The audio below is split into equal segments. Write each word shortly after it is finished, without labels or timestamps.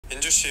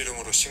인주 씨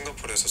이름으로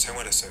싱가포르에서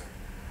생활했어요.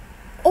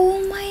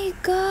 Oh my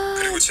god.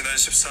 그리고 지난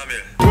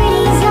 13일.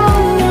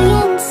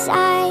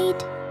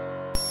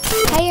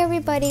 Hi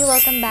everybody,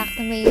 welcome back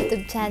to my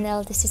YouTube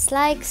channel. This is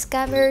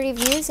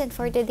lykscamerareviews, and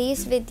for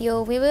today's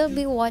video, we will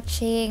be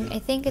watching, I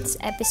think it's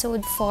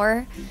episode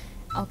 4.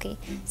 Okay,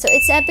 so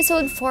it's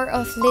episode 4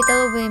 of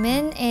Little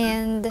Women,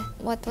 and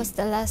what was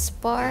the last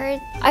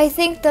part? I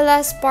think the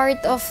last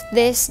part of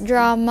this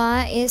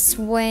drama is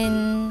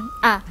when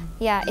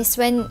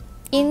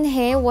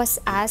Inhe was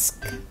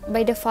asked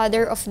by the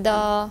father of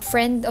the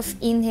friend of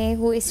Inhe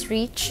who is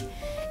rich,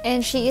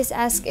 and she is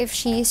asked if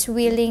she is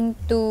willing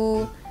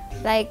to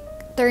like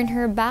turn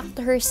her back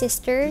to her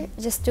sister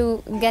just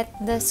to get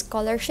the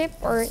scholarship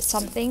or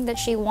something that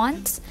she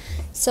wants.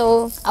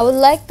 So I would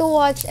like to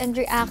watch and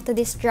react to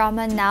this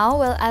drama now.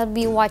 Well, I'll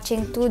be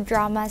watching 2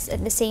 dramas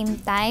at the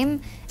same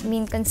time,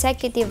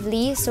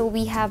 consecutively. So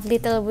we have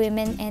Little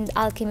Women and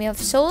Alchemy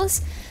of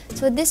Souls.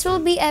 So this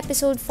will be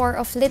episode 4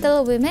 of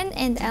Little Women,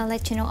 and I'll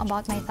let you know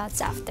about my thoughts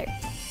after.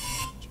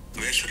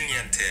 왜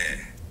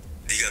효린이한테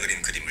네가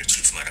그린 그림을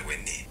출품하라고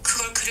했니?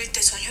 그걸 그릴 때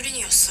전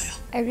효린이었어요.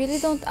 I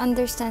really don't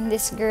understand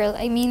this girl.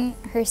 I mean,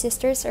 her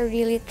sisters are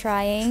really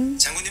trying.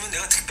 장군님은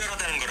내가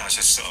특별하다는 걸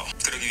아셨어.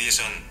 그러기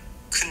위해선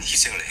큰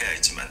희생을 해야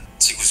했지만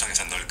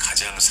지구상에서 널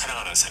가장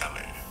사랑하는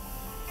사람을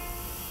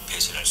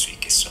배신할 수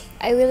있겠어?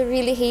 I will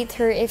really hate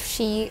her if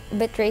she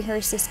betray her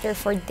sister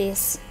for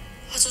this.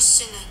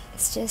 아저씨는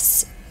It's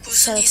just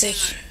무슨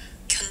selfish. 희생을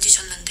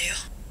견디셨는데요?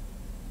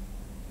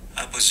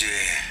 아버지의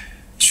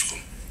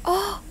죽음.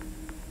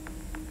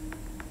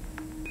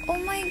 Oh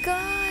my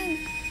god.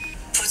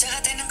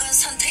 부자가 되는 건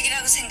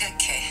선택이라고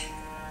생각해.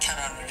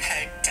 결혼을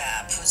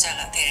할까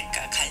부자가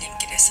될까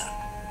갈림길에서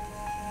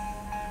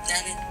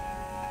나는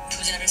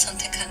부자를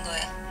선택한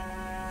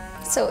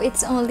거야. So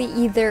it's only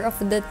either of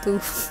the two.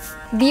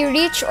 Be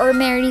rich or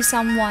marry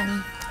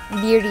someone.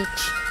 Be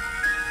rich.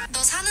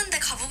 너 사는데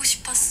가보고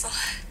싶었어.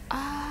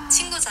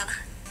 친구잖아.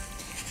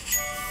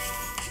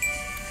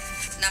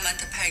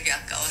 남한테 팔기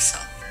아까워서.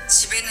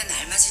 집에는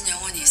알맞은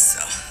영혼이 있어.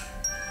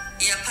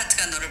 이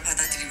아파트가 너를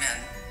받아들이면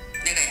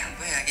내가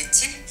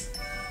양보해야겠지?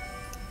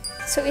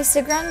 So is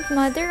the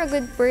grandmother a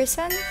good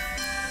person?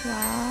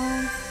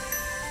 Wow.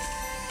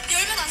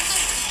 열면 안 돼.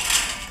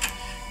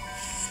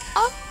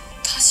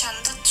 다시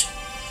안 닫혀.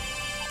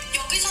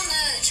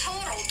 여기서는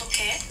샤워를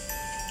어떻게 해?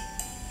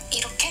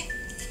 이렇게?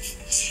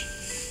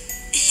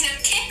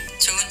 이렇게?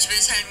 좋은 집에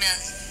살면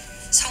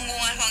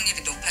성공할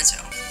확률이 높아져.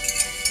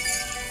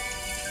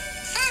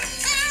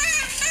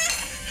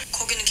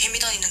 거기는 개미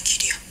다니는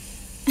길이야.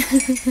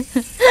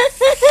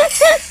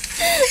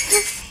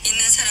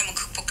 있는 사람은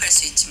극복할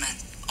수 있지만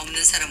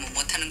없는 사람은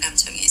못하는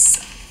감정이 있어.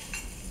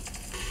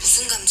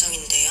 무슨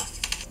감정인데요?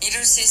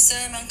 이룰 수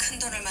있어야만 큰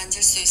돈을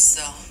만질 수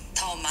있어.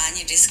 더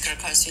많이 리스크를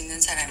걸 수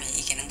있는 사람이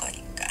이기는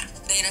거니까.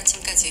 내일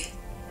아침까지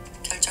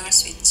결정할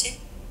수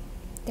있지?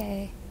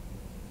 네.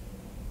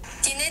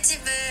 니네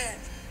집은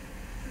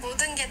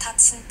모든 게 다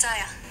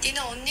진짜야. 니네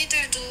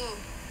언니들도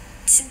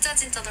진짜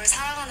널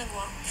사랑하는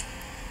거야.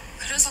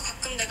 그래서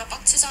가끔 내가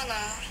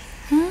빡치잖아.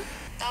 Huh?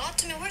 나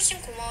같으면 훨씬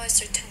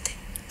고마워했을 텐데.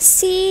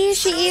 See,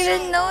 she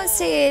even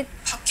knows it.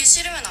 받기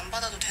싫으면 안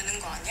받아도 되는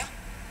거 아니야?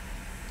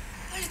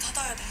 빨리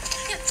닫아야 돼.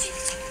 야,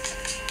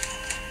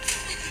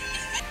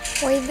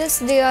 Why does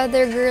the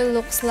other girl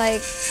looks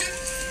like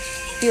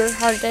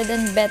pure-hearted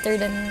and better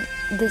than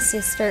the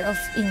sister of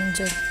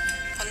Inju?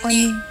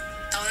 언니,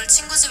 나 오늘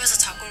친구 집에서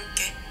자고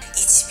올게.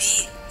 이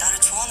집이 나를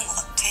좋아하는 것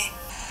같아.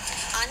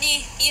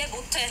 아니, 이해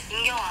못해.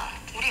 인경아,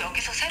 우리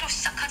여기서 새로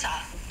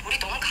시작하자. 우리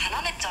너무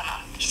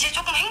가난했잖아. 이제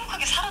조금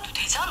행복하게 살아도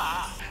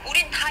되잖아.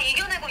 우린 다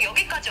이겨내고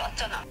여기까지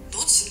왔잖아.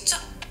 너 진짜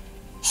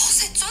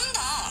허세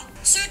쩐다.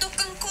 술도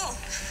끊고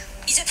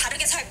이제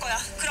다르게 살 거야.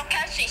 그렇게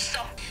할 수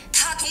있어.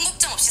 다 돈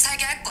걱정 없이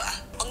살게 할 거야.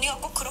 언니가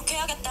꼭 그렇게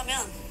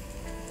해야겠다면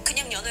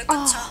그냥 연을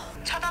끊자.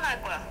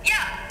 차단할 거야.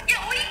 야,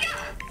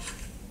 오히려.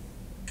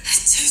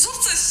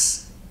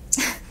 재수없어.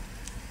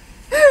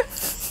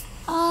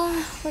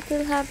 What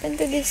will happen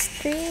to this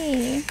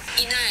tree?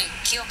 이날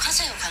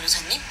기억하세요,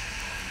 간호사님?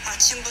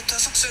 아침부터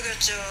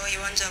속속였죠, 이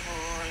환자분.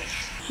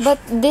 But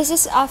this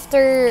is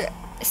after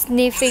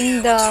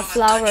sniffing the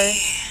flower.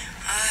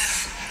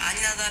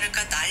 아니나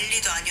다를까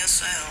난리도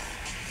아니었어요.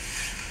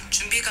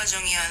 준비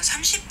과정이 한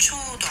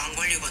 30초도 안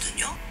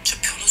걸리거든요. 저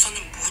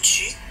변호사는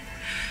뭐지?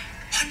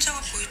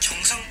 환자가 거의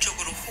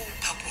정상적으로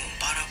호흡하고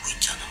말하고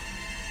있잖아.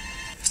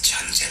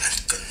 전쟁은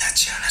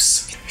끝나지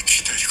않았습니다.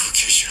 기다리고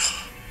계셔.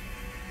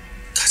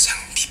 가장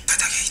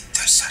밑바닥에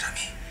있던 사람이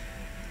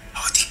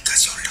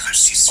어디까지 올라갈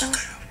수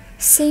있을까요?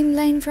 Same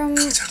line from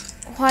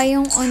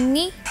Hwayong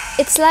Onni.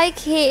 It's like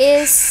he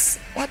is,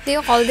 what do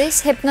you call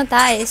this?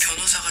 Hypnotized.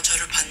 변호사가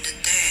저를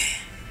봤는데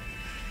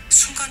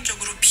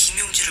순간적으로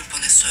비명지를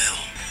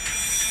뻔했어요.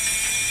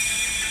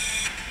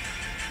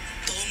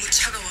 너무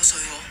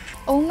차가워서요.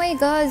 Oh my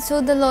god, so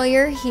the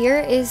lawyer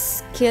here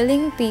is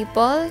killing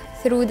people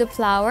through the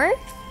flower?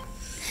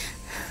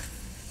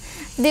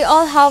 They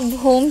all have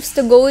homes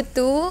to go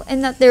to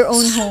and not their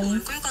own home.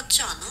 얼굴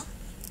같지 않아?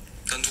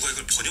 난 누가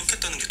이걸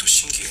번역했다는 게 더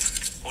신기해.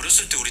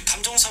 어렸을 때 우리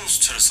탐정사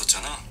사무수차를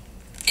썼잖아.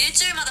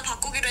 일주일마다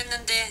바꾸기로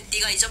했는데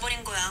네가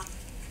잊어버린 거야.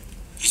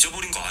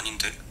 잊어버린 거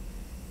아닌데?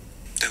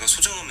 내가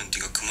소장하면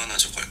네가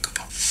그만하자고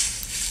할까봐.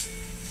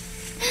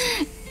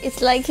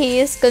 It's like he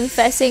is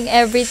confessing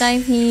every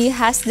time he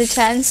has the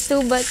chance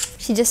to, but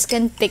she just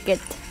can't pick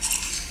it.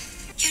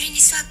 효린이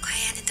수학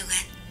과외하는 동안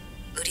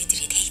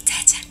우리들이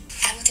데이트하자.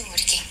 아무도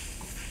모르게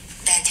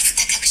나한테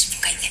부탁하고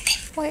싶은 거 있는데.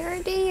 Why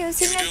are they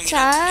using a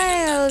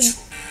child?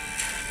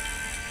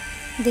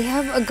 They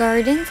have a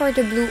garden for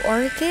the blue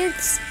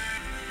orchids?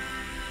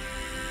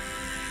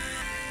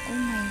 Oh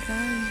my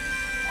god.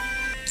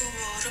 너무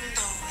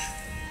아름다워.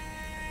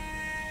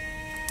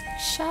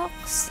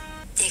 Shucks.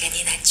 얘가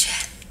네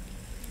난초야.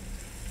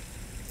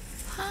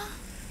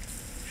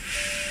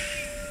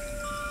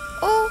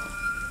 Oh!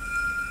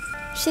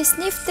 She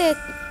sniffed it.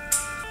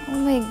 Oh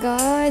my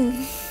god.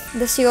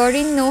 Does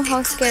Yori know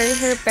how scary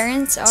her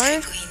parents 잘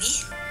are?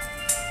 보이니?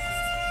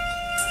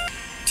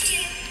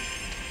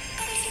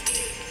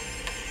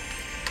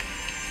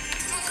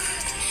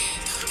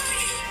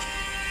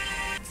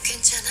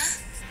 괜찮아?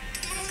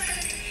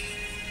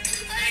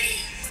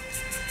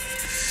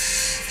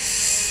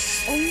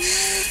 Oh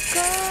my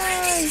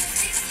god.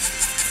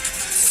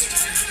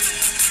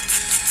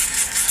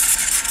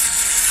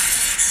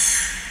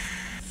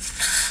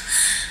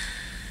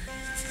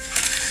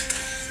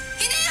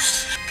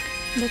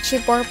 But she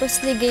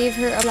purposely gave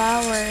her a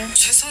flower.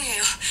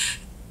 죄송해요.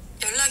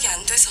 연락이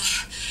안 돼서.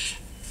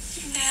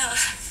 내가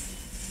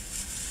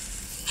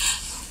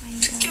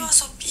늦게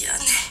와서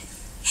미안해.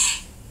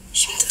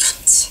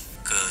 힘들었지.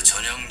 그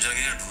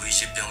전형적인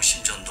루이지병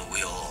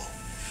심전도고요.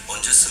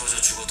 언제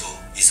쓰러져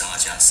죽어도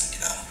이상하지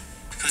않습니다.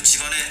 그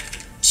집안에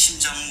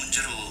심장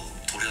문제로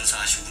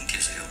돌연사하신 분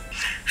계세요?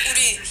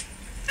 우리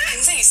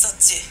동생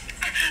있었지?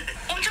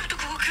 언제부터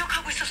그거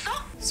기억하고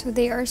있었어? So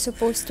they are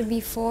supposed to be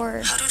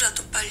four.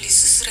 하루라도 빨리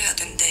수술해야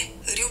된대.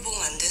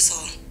 의료보험 안 돼서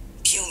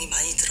비용이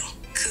많이 들어.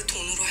 그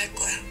돈으로 할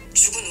거야.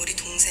 죽은 우리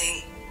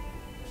동생.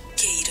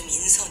 걔 이름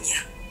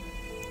인선이야.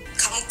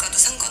 감옥 가도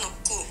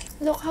상관없고.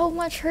 Look how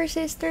much her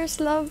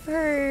sisters love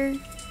her.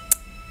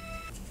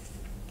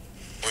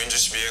 오인주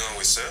씨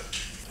미행하고 있어요?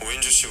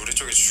 오인주 씨 우리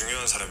쪽에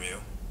중요한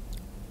사람이에요.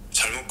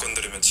 잘못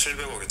건드리면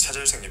 700억의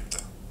차질 생깁니다.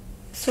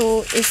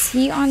 So is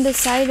he on the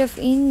side of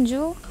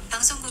Inju?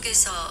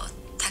 방송국에서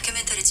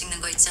다큐멘터리 찍는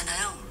거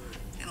있잖아요.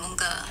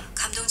 뭔가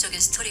감동적인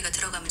스토리가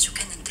들어가면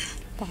좋겠는데.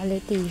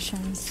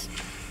 Politicians.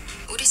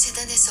 우리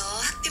재단에서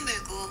학비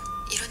말고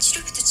이런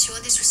치료비도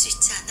지원해 줄 수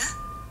있지 않아?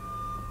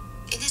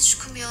 얘네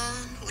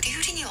죽으면 우리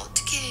효린이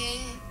어떻게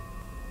해?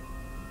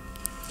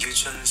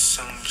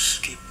 유전성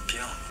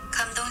희귀병.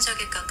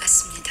 감동적일 것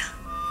같습니다.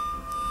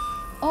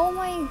 Oh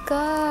my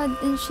god,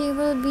 and she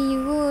will be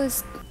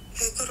used.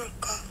 왜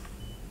그럴까?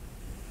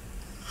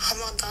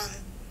 아마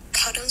난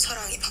다른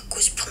사랑이 받고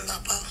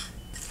싶었나 봐.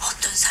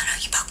 어떤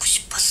사랑이 받고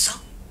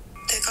싶었어?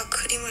 내가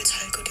그림을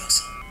잘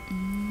그려서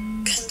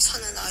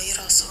괜찮은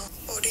아이라서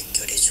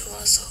머릿결이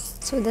좋아서.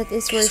 So that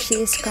is where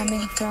she is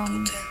coming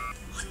from.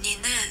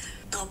 언니는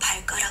너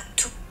발가락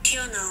툭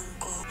튀어나온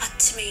거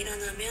아침에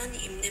일어나면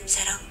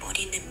입냄새랑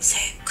머리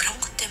냄새 그런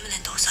것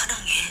때문에 너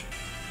사랑해.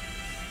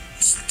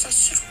 진짜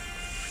싫어.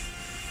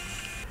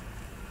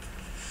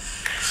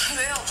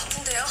 왜요?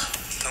 바쁜데요?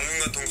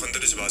 당분간 돈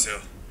건드리지 마세요.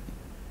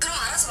 그럼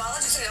알아서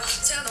막아주세요.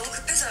 제가 너무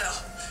급해서요.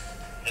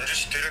 인주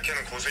씨 뒤를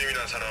캐는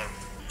고수임이란 사람.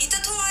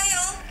 이따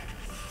통화해요.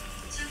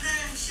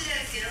 잠깐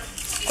실례할게요.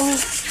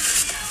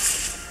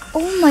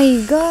 Oh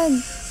my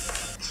god.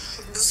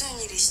 무슨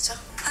일이시죠?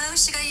 하영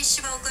씨가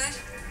 20억을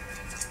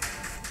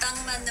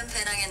딱 맞는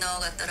배낭에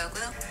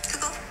넣어갔더라고요.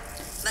 그거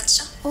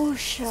맞죠? Oh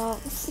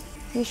shucks.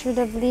 You should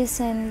have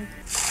listened.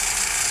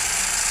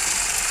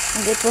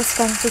 And it was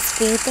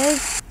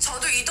confiscated.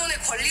 저도 이 돈에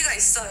권리가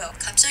있어요.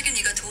 갑자기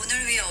네가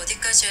돈을 위해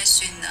어디까지 할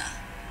수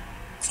있나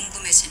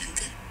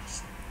궁금해지는데.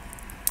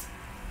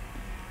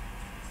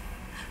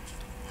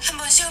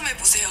 한번 시험해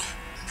보세요.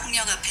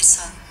 폭력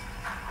앞에선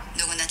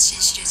누구나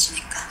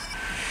진실해지니까.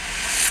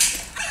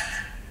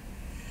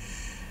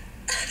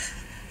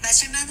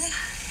 맞을만해?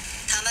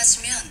 다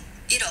맞으면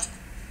 1억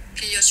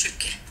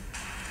빌려줄게.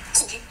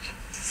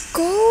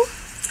 Go?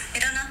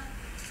 일어나.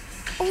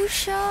 Oh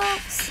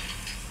shucks.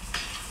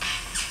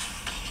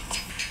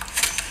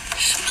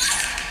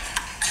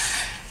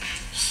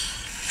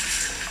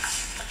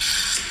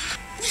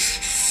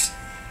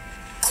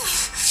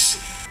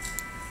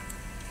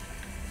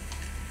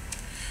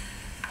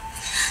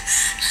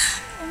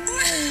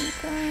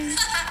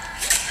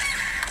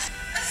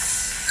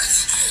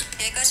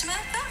 여기까지만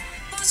할까?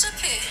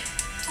 어차피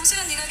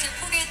동생은 네가 걔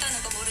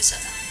포기했다는 거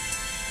모르잖아.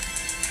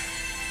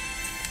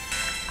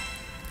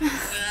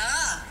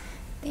 뭐야?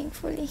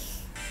 Thankfully.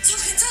 저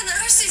괜찮아.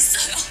 할 수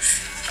있어요.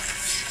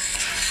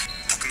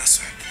 다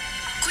끝났어요.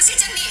 고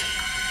실장님.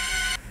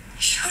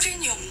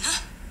 혈인이 없나?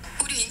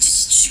 우리 인주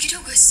씨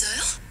죽이려고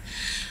했어요?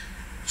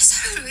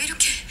 사람을 왜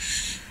이렇게...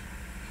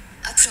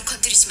 앞으로는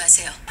건드리지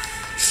마세요.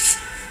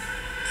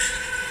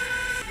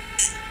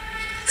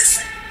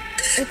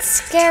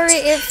 It's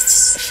scary if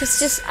she's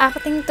just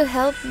acting to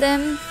help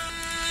them.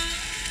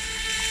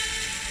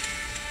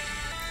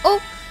 Oh,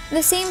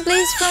 The same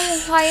place from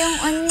Hwayong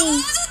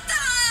언니.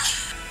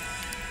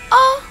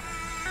 Oh!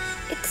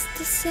 It's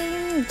the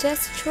same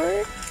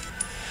gesture?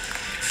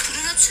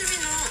 누나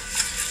출빈 후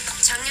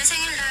작년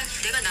생일날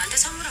내가 나한테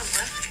선물한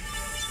거야.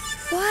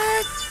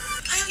 What?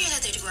 화영이가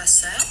데리고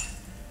왔어요?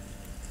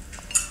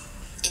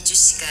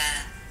 인주씨가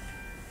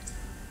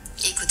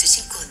이 구두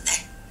신고 온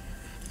날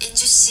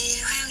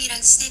인주씨 화영이랑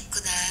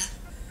친했구나.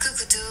 그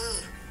구두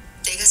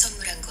내가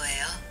선물한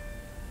거예요.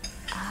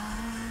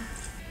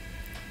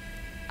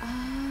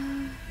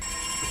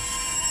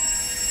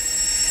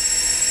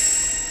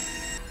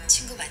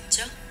 친구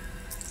맞죠?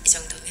 이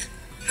정도면?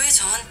 왜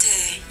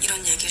저한테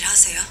이런 얘기를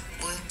하세요?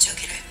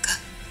 모욕적이랄까?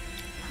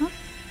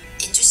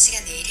 인주씨가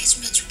내일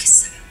해주면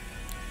좋겠어요.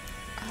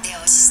 내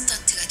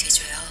어시스턴트가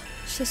돼줘요.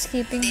 She's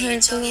keeping 내 her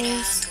일정이랑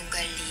clothes. 돈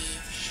관리,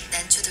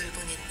 난초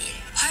돌보는 일.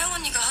 화영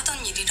언니가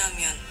하던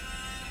일이라면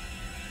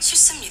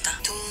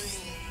싫습니다. 돈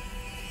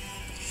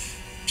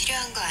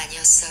필요한 거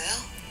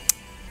아니었어요?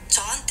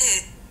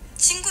 저한테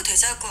친구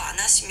되자고 안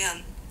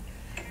하시면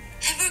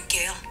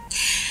해볼게요.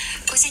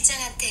 고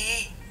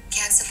실장한테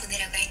계약서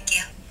보내라고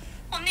할게요.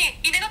 언니,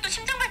 이내가 또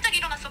심장 발작이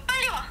일어났어.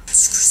 빨리 와.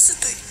 죽을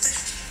수도 있대.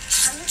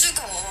 안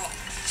죽어.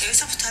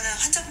 여기서부터는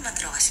환자분만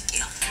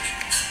들어가실게요.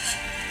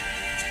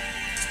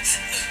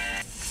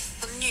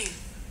 언니,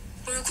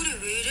 얼굴이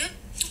왜 이래?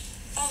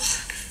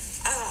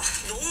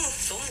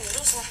 너무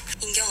울어서.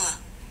 인경아,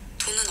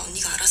 돈은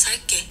언니가 알아서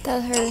할게.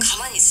 Tell her. 넌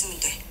가만히 있으면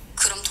돼.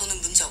 그럼 돈은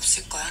문제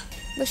없을 거야.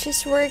 But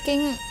she's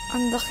working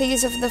on the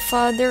case of the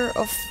father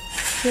of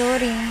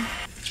Hyorin.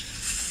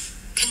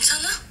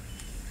 괜찮아?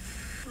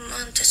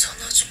 엄마한테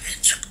전화 좀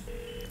해줘.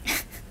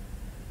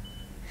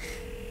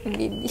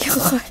 Video.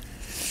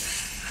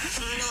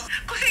 엄마,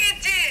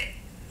 고생했지?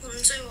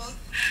 언제 와?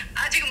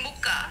 아직은 못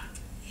가.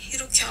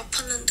 이렇게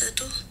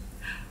아팠는데도?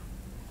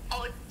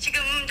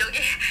 지금 여기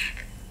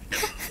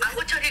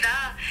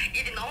망고철이라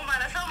일이 너무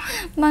많아서.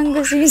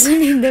 Mango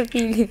season in the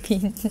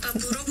Philippines. 나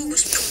물어보고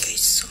싶은 게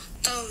있어.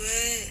 나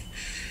왜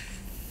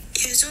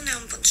예전에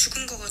한번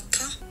죽은 거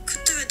같아?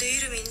 그때 왜 내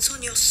이름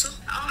인선이었어?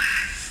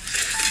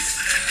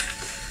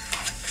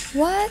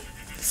 What?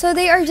 So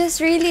they are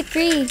just really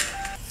three.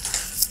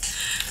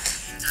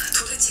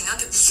 도대체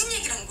애한테 무슨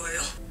얘기를 한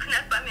거예요?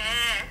 그날 밤에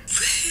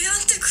왜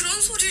애한테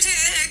그런 소리를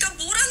해? 애가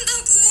뭘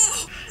한다고?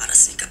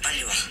 알았으니까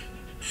빨리 와.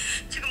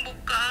 지금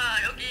못 가.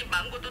 여기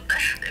망고도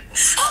따야 되고.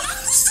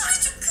 망고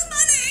소리 좀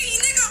그만해.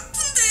 이내가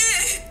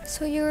아픈데.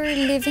 So you're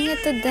leaving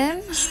it to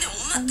them? 이내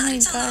엄마 Oh my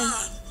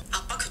딸이잖아.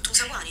 아빠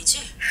교통사고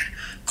아니지?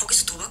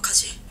 거기서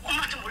도박하지.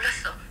 엄마도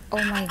몰랐어.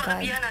 Oh my 아빠가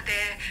God.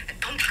 미안하대.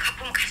 돈 다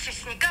갚으면 갈 수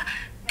있으니까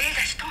내일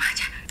다시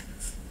통화하자.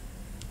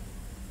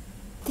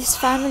 This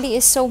family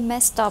is so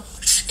messed up.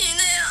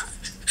 이내야,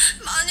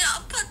 많이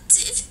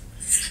아팠지?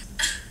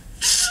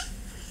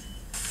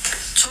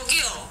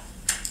 저기요.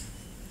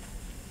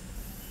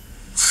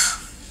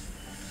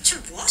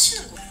 지금 뭐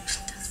하시는 거야?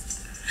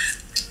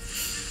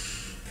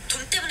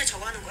 돈 때문에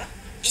저거 하는 거야?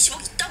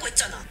 20억 있다고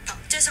했잖아.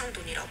 박재상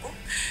돈이라고?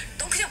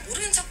 넌 그냥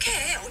모르는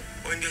척해.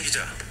 오인경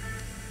기자.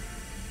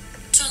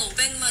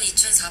 1,500만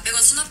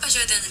 2,400원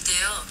수납하셔야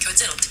되는데요.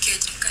 결제는 어떻게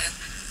해드릴까요?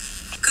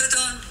 그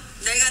돈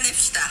내가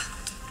냅시다.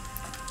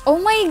 Oh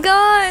my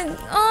God!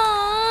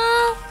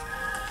 Aww.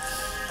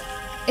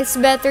 It's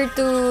better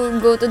to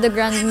go to the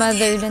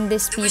grandmother than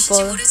these 누구신지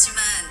people.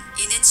 모르지만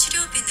이내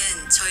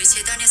치료비는 저희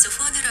재단에서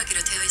후원을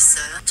하기로 되어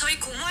있어요. 저희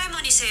고모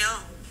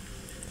할머니세요.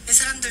 이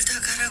사람들 다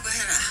가라고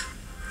해라.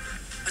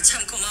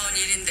 참 고마운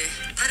일인데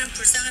다른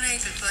불쌍한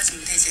아이들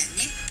도와주면 되지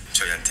않니?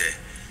 저희한테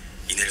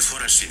이내를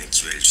후원할 수 있는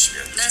기회를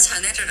주시면. 나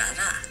자네를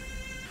알아.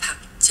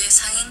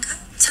 박재상인가?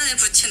 자네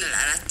부친을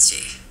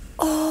알았지.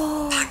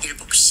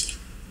 박일복 씨.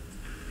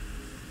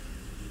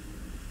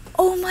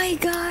 Oh my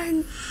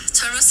God!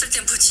 젊었을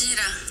땐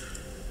부친이랑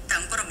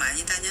땅 보러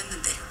많이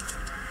다녔는데.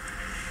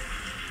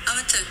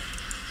 아무튼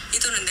이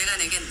돈은 내가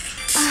내겠네.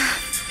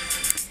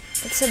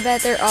 It's a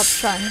better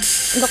option.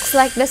 Looks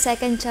like the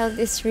second child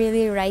is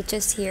really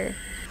righteous here.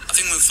 I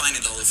think we'll find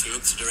it all if we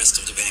look through the rest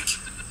of the bank.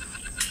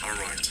 All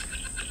right.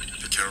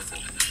 Be careful.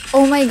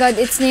 Oh my God,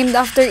 it's named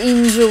after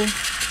Inju.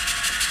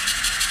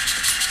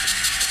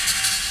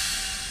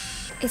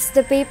 It's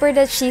the paper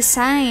that she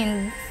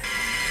signed.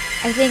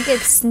 I think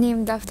it's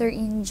named after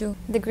Inju,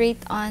 the great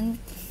aunt.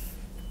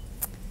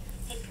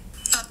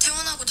 나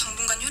퇴원하고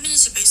당분간 효린이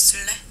집에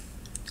있을래.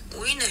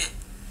 오이네,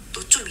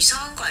 너 좀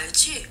이상한 거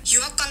알지?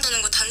 유학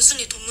간다는 거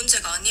단순히 돈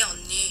문제가 아니야,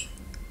 언니.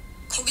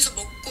 거기서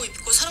먹고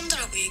입고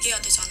사람들하고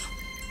얘기해야 되잖아.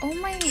 Oh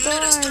my 동네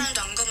God.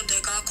 레스토랑도 안 가본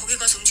내가 거기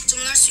가서 음식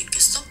주문할 수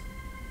있겠어?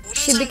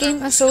 She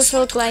became a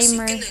social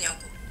climber.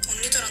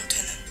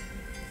 언니들한테는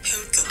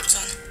배울 게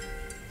없잖아.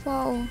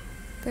 Wow,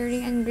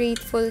 very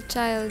ungrateful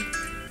child.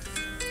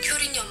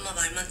 효린이 엄마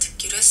말만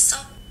듣기로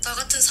했어? 나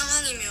같은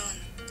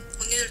상황이면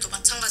언니들도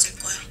마찬가지일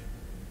거야.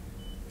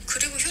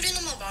 그리고 효린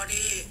엄마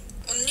말이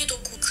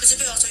언니도 곧 그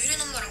집에 와서 효린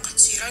엄마랑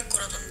같이 일할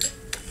거라던데?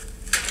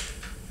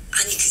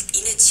 아니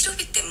이내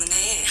치료비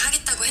때문에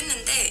하겠다고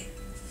했는데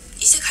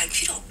이제 갈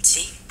필요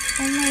없지.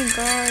 Oh my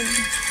God.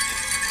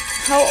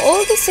 How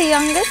old is the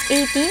youngest?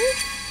 18?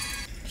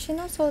 She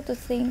knows how to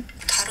think.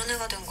 다른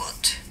애가 된 것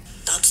같아.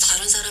 나도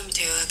다른 사람이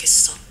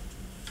되어야겠어.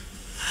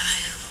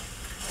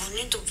 아휴,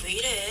 언니 또 왜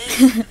이래?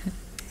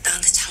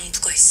 나한테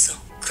장부가 있어.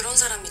 그런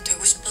사람이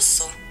되고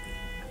싶었어.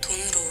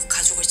 돈으로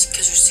가족을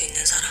지켜줄 수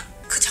있는 사람.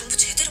 그 장부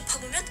제대로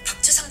파보면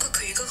박재상과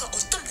그 일가가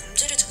어떤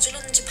범죄를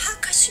저질렀는지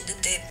파악할 수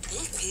있는데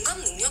넌 공감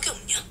능력이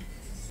없냐?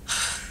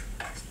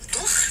 너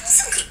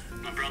항상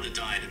My brother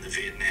died in the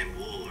Vietnam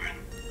War.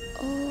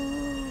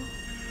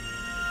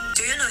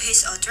 Do you know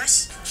his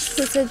address?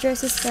 His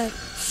address is that.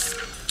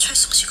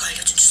 철성 씨가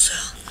알려준 주소야.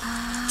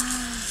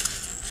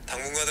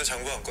 당분간은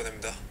장부 안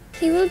꺼냅니다.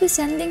 He will be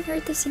sending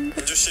her to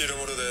Singapore. 인주 씨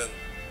이름으로 된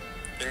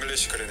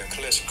잉글리시 그린의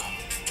클래식카.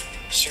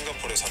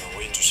 싱가포르에 사는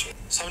오인주 씨.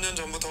 3년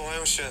전부터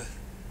화영 씨는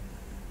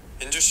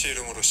인주 씨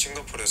이름으로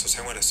싱가포르에서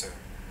생활했어요.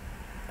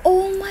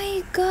 Oh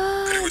my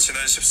god. 그리고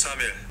지난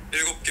 13일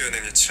 7개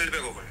은행에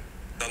 700억을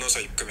나눠서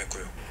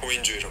입금했고요.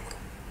 오인주 이름으로.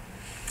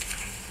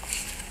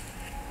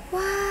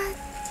 What?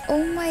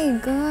 Oh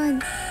my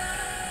god.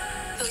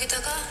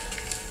 여기다가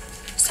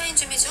사인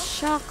좀 해줘.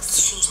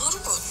 Shocks. 무슨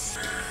서류가?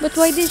 But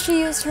why did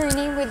she use her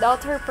name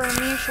without her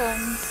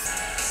permission?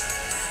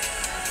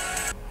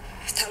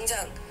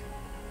 당장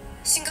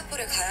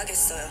싱가포르에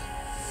가야겠어요.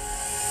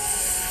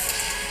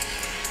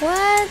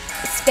 What?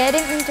 It's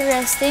getting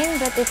interesting,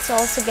 but it's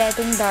also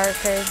getting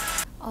darker.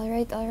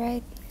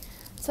 Alright.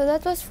 So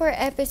that was for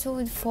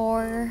episode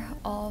 4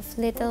 of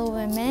Little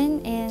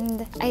Women,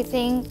 and I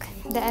think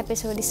the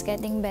episode is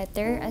getting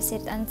better as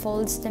it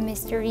unfolds the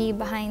mystery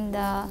behind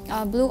the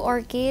blue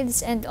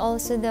orchids and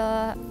also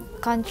the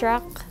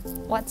contract,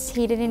 what's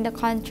hidden in the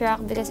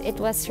contract, because it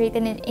was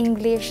written in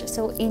English,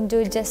 so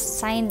Injo just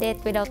signed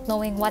it without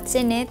knowing what's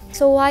in it.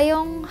 So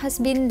Wayong has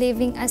been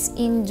living as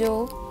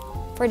Injo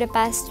for the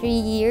past 3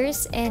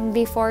 years, and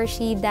before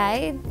she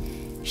died,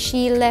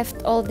 she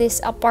left all this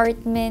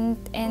apartment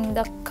and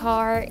the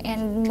car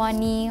and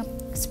money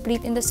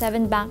split into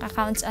 7 bank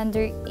accounts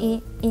under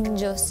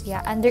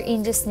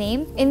Injo's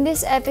name. In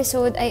this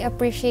episode, I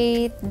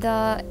appreciate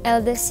the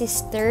eldest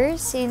sister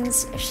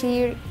since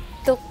she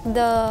took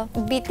the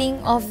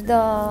beating of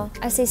the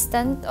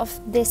assistant of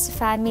this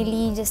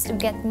family just to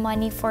get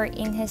money for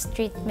in his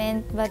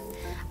treatment, but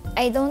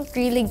I don't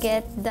really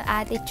get the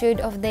attitude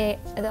of the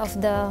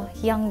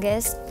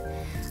youngest.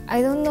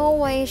 I don't know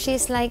why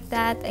she's like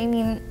that. I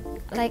mean,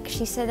 like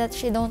she said that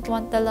she don't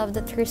want the love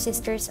that her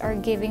sisters are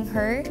giving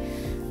her,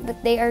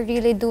 but they are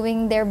really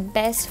doing their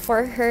best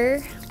for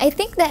her. I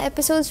think the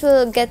episodes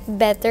will get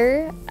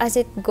better as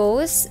it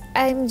goes.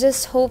 I'm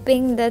just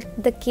hoping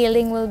that the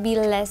killing will be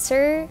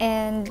lesser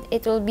and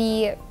it will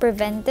be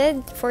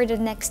prevented for the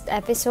next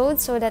episode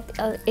so that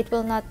it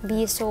will not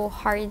be so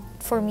hard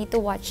for me to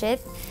watch it.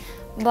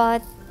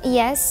 But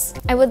yes,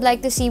 I would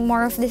like to see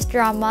more of this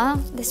drama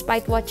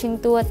despite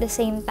watching 2 at the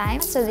same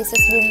time. So this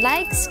has been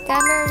Likes,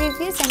 Camera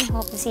Reviews, and I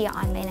hope to see you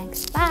on my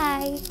next.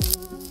 Bye!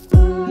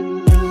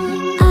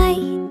 I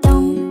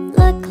don't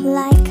look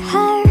like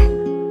her.